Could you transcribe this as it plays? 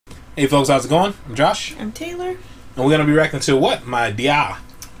Hey folks, how's it going? I'm Josh. I'm Taylor. And we're going to be reacting to what, my dear?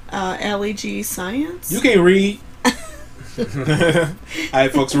 LEG Science. You can read.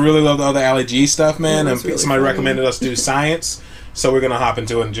 Alright folks, we really love the other LEG stuff, man. And really somebody funny. recommended us do science. So we're going to hop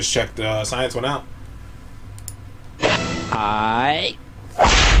into it and just check the science one out. Hi.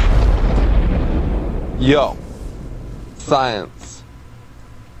 Yo, science.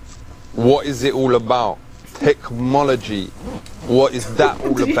 What is it all about? Technology. What is that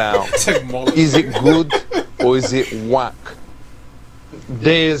all about? Technology. Is it good or is it whack?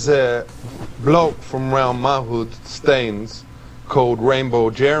 There's a bloke from round my hood, Staines, called Rainbow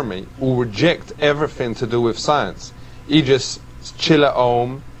Jeremy, who reject everything to do with science. He just chill at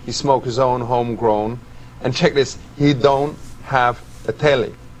home, he smoke his own homegrown, and check this, he don't have a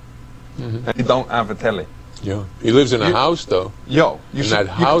telly. He don't have a telly. Yeah. He lives in a house, though. Yo, And that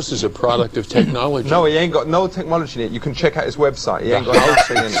house is a product of technology. No, he ain't got no technology in it. You can check out his website. He The ain't got house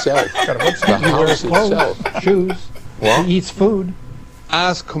nothing in it. itself. Got a The website. He wears house clothes, itself. shoes. What? He eats food.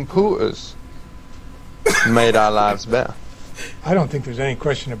 As computers made our lives better. I don't think there's any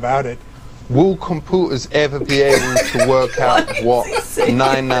question about it. Will computers ever be able to work out what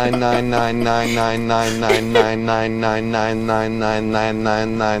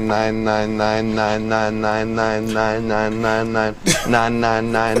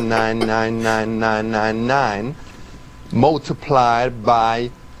 999999999999999999999999999 multiplied by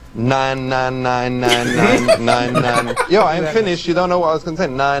 9999999? Yo, I ain't finished. You don't know what I was going to say.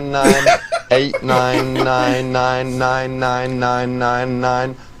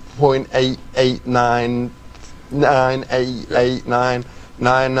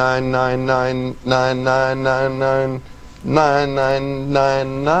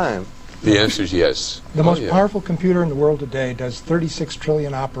 999999999.8899889999999999999. The answer is yes. The most yeah. powerful computer in the world today does 36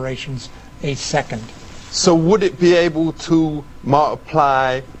 trillion operations a second. So would it be able to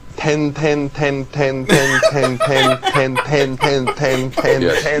multiply 10 10 10 10 10 10 10 10 10 10 10 10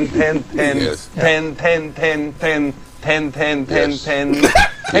 Yes. 10 10 10 Yes. 10 10 10 10 10 10 10 Yes. 10 10?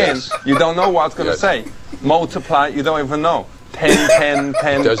 Yes. You don't know what I was going to Yes. say. Multiply, you don't even know. 10 10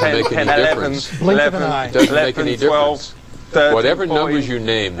 10 Doesn't 10 make 10 any 11 difference. Blink of an eye. It doesn't make any 12 difference. 13, Whatever 14, numbers you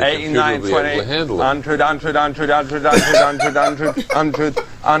name, the 89, computer will be able to 20, handle it. 100, 100, 100, 100, 100, 100,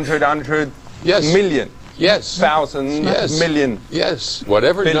 100, 100, Yes. million, Yes. thousand, Yes. million. Yes.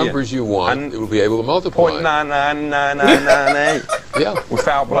 Whatever Billion. numbers you want, And it will be able to multiply. 0.99998 Yeah.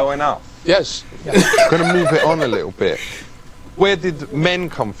 without blowing up. Yes. Gonna move it on a little bit. Where did men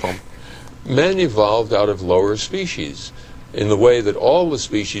come from? Men evolved out of lower species in the way that all the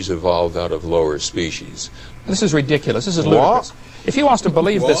species evolved out of lower species. This is ridiculous. This is What? ludicrous. If he wants to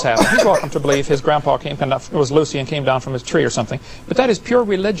believe this happened, he's welcome to believe his grandpa was Lucy and came down from his tree or something. But that is pure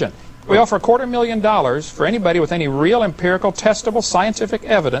religion. We offer $250,000 for anybody with any real, empirical, testable, scientific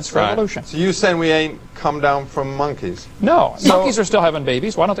evidence for evolution. So you saying we ain't come down from monkeys? No, So- monkeys are still having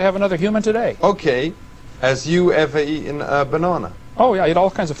babies. Why don't they have another human today? Okay. Has you ever eaten a banana? Oh, yeah, I eat all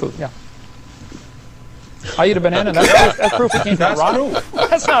kinds of food, yeah. I eat a banana, and that's proof it came from a rock.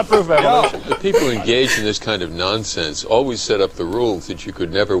 That's not proof of evolution. The people engaged in this kind of nonsense always set up the rules that you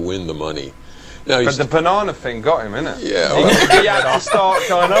could never win the money. Now, But the banana thing got him, innit? Yeah. He had to start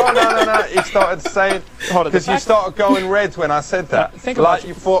going, oh, no. He started saying, Hold it, the because you fact- started going red when I said that. Think about like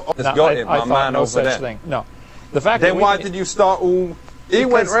you thought, oh, it's No, got I him, my thought man no over such there. thing. No. The fact Then that why did you start all... He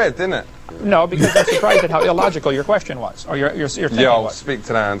went red, didn't it? No, because I'm surprised at how illogical your question was, or your thinking Yo, was. speak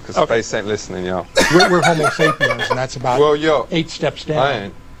to that because Okay. Space ain't listening, yo. We're Homo sapiens, and that's about Well, yo, 8 steps down. I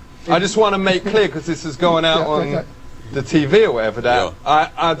ain't. I just want to make clear, because this is going out on the TV or whatever, that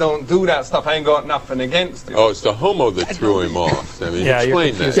I don't do that stuff. I ain't got nothing against it. Oh, it's the homo that threw him off. I mean, Yeah, you're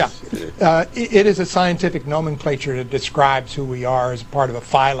explain that. It is a scientific nomenclature that describes who we are as part of a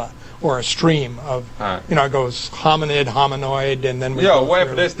phyla or a stream of, it goes hominid, hominoid, and then we Yo, go whatever,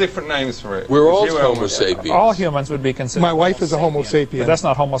 through. there's different names for it. We're all You homo and- sapiens. All humans would be considered. My wife is a Homo But sapien. that's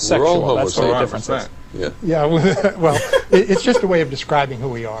not homosexual. We're all That's what the homosexual. difference is. Yeah. Yeah, well, it's just a way of describing who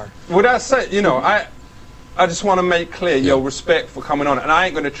we are. Well, that's it. You know, I just want to make clear your respect for coming on, and I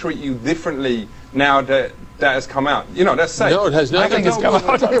ain't going to treat you differently now that that has come out. You know, that's safe. No, it has nothing Nothing has come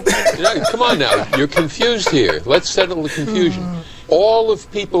out. No, come on now, you're confused here. Let's settle the confusion. All of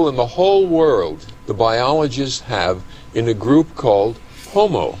people in the whole world, the biologists have in a group called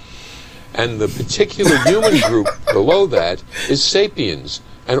Homo. And the particular human group below that is sapiens.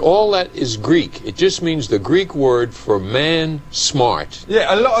 And all that is Greek. It just means the Greek word for man smart.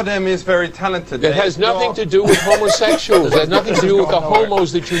 Yeah, a lot of them is very talented. It has nothing to do with homosexuals. It has nothing to do with the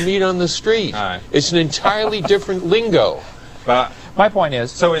homos that you meet on the street. Aye. It's an entirely different lingo. But My point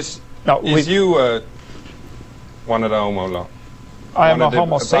is, so is no, you one of the homo lot? I am one a of the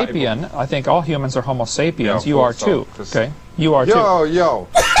Homo Bible. sapien. I think all humans are Homo sapiens. Yeah, You are of course too. so, 'cause- Okay, you are too. Yo.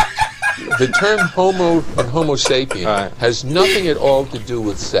 The term homo and homo sapien All right. has nothing at all to do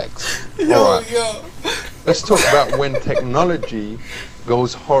with sex. All right. Let's talk about when technology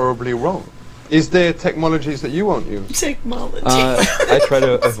goes horribly wrong. Is there technologies that you won't use? Technology. I try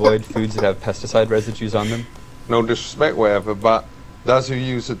to avoid foods that have pesticide residues on them. No disrespect, whatever, but does you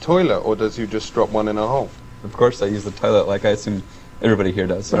use a toilet or does you just drop one in a hole? Of course, I use the toilet like I assume everybody here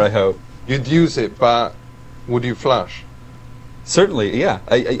does, or I hope. You'd use it, but would you flush? Certainly, yeah,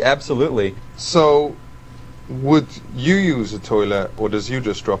 I absolutely. So, would you use a toilet or does you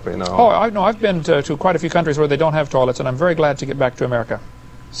just drop it in a Oh, hole? I've been to quite a few countries where they don't have toilets, and I'm very glad to get back to America.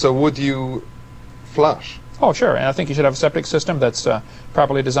 So would you flush? Oh, sure, and I think you should have a septic system that's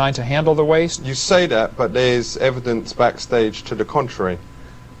properly designed to handle the waste. You say that, but there's evidence backstage to the contrary.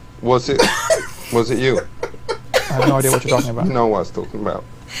 Was it you? I have no idea what you're talking about. You know what I was talking about.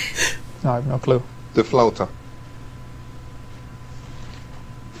 No, I have no clue. The floater.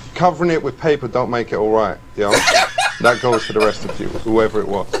 Covering it with paper don't make it alright, you know? That goes for the rest of you, whoever it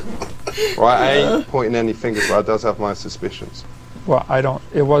was. Right, I ain't pointing any fingers, but I does have my suspicions. Well, I don't.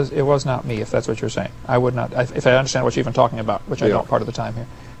 It was not me. If that's what you're saying, I would not. If I understand what you're even talking about, which I Yeah. don't part of the time here.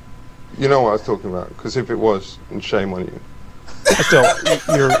 You know what I was talking about, because if it was, then shame on you. But still,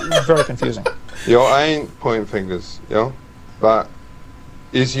 you're very confusing. Yo, I ain't pointing fingers, yo? But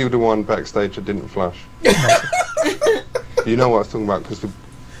is you the one backstage that didn't flush? You know what I was talking about, because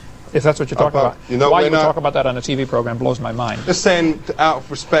If that's what you're talking about, you know, why you when would I- talk about that on a TV program blows my mind. just saying out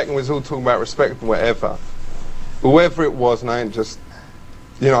of respect, and we was all talking about respect and whatever. Whoever it was, and I ain't just,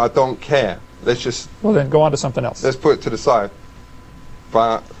 you know, I don't care. Let's Well, then go on to something else. put it to the side.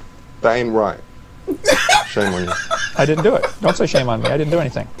 But that ain't right. Shame on you. I didn't do it. Don't say shame on me. I didn't do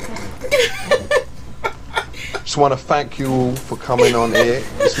anything. Just want to thank you all for coming on here.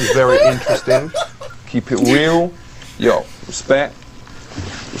 This was very interesting. Keep it real. Yo, respect.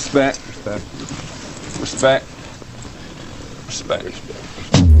 Respect. Respect. Respect. Respect.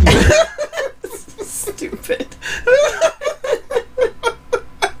 Stupid.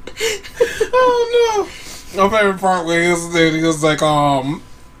 Oh no! My favorite part where he was like,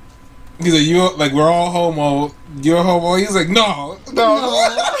 he's like, you like we're all homo. You're homo. He's like, no.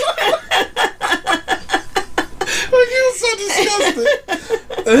 Like he was so disgusted.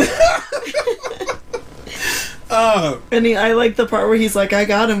 And I like the part where he's like, I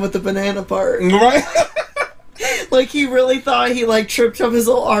got him with the banana part. Right? Like he really thought he like tripped up his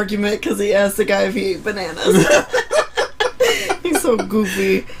whole argument because he asked the guy if he ate bananas. He's so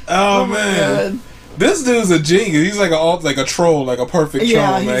goofy. Oh, my man. God. This dude's a genius. He's like a troll, like a perfect troll,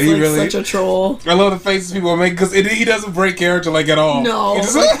 Yeah, man. he's He like really. such a troll. I love the faces people make because he doesn't break character like at all. No, He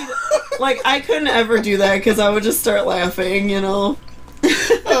just, like I couldn't ever do that because I would just start laughing, you know.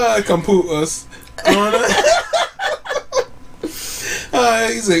 Compute us.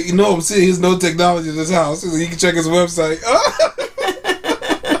 He's like, you know, I'm seeing there's no technology in this house. He's like, you can check his website.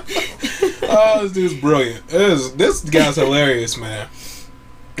 Oh, this dude's brilliant. This guy's hilarious, man.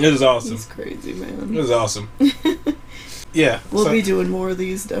 It is awesome. He's crazy, man. It is awesome. Yeah, We'll so be doing more of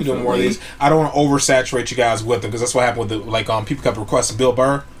these, we're definitely. doing more of these. I don't want to oversaturate you guys with them because that's what happened with people kept requesting Bill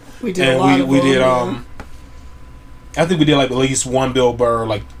Burr, We did and a lot of we them, did yeah. I think we did like at least one Bill Burr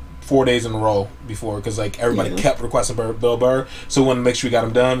like 4 days in a row before because like everybody Yeah. kept requesting Bill Burr, so we wanted to make sure we got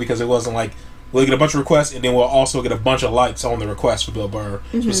them done because it wasn't like we'll get a bunch of requests and then we'll also get a bunch of likes on the requests for Bill Burr,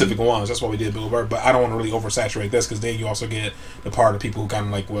 Mm-hmm. specific ones. That's why we did Bill Burr, but I don't want to really oversaturate this because then you also get the part of people who kind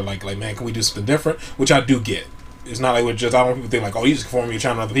of like were like man, can we do something different? Which I do get. It's not like we're just. I don't want people think like, oh, you just conform your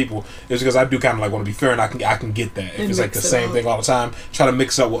channel to other people. It's because I do kind of like want to be fair, and I can get that. If And it's like the mix it same up. thing all the time, try to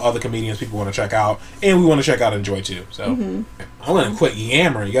mix up with other comedians people want to check out, and we want to check out and enjoy too. So I'm gonna quit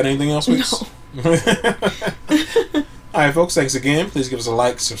yammering. You got anything else, Weeks? No. All right, folks. Thanks again. Please give us a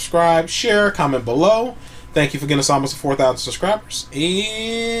like, subscribe, share, comment below. Thank you for getting us almost to 4,000 subscribers,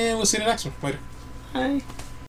 and we'll see you in the next one. Later. Hi.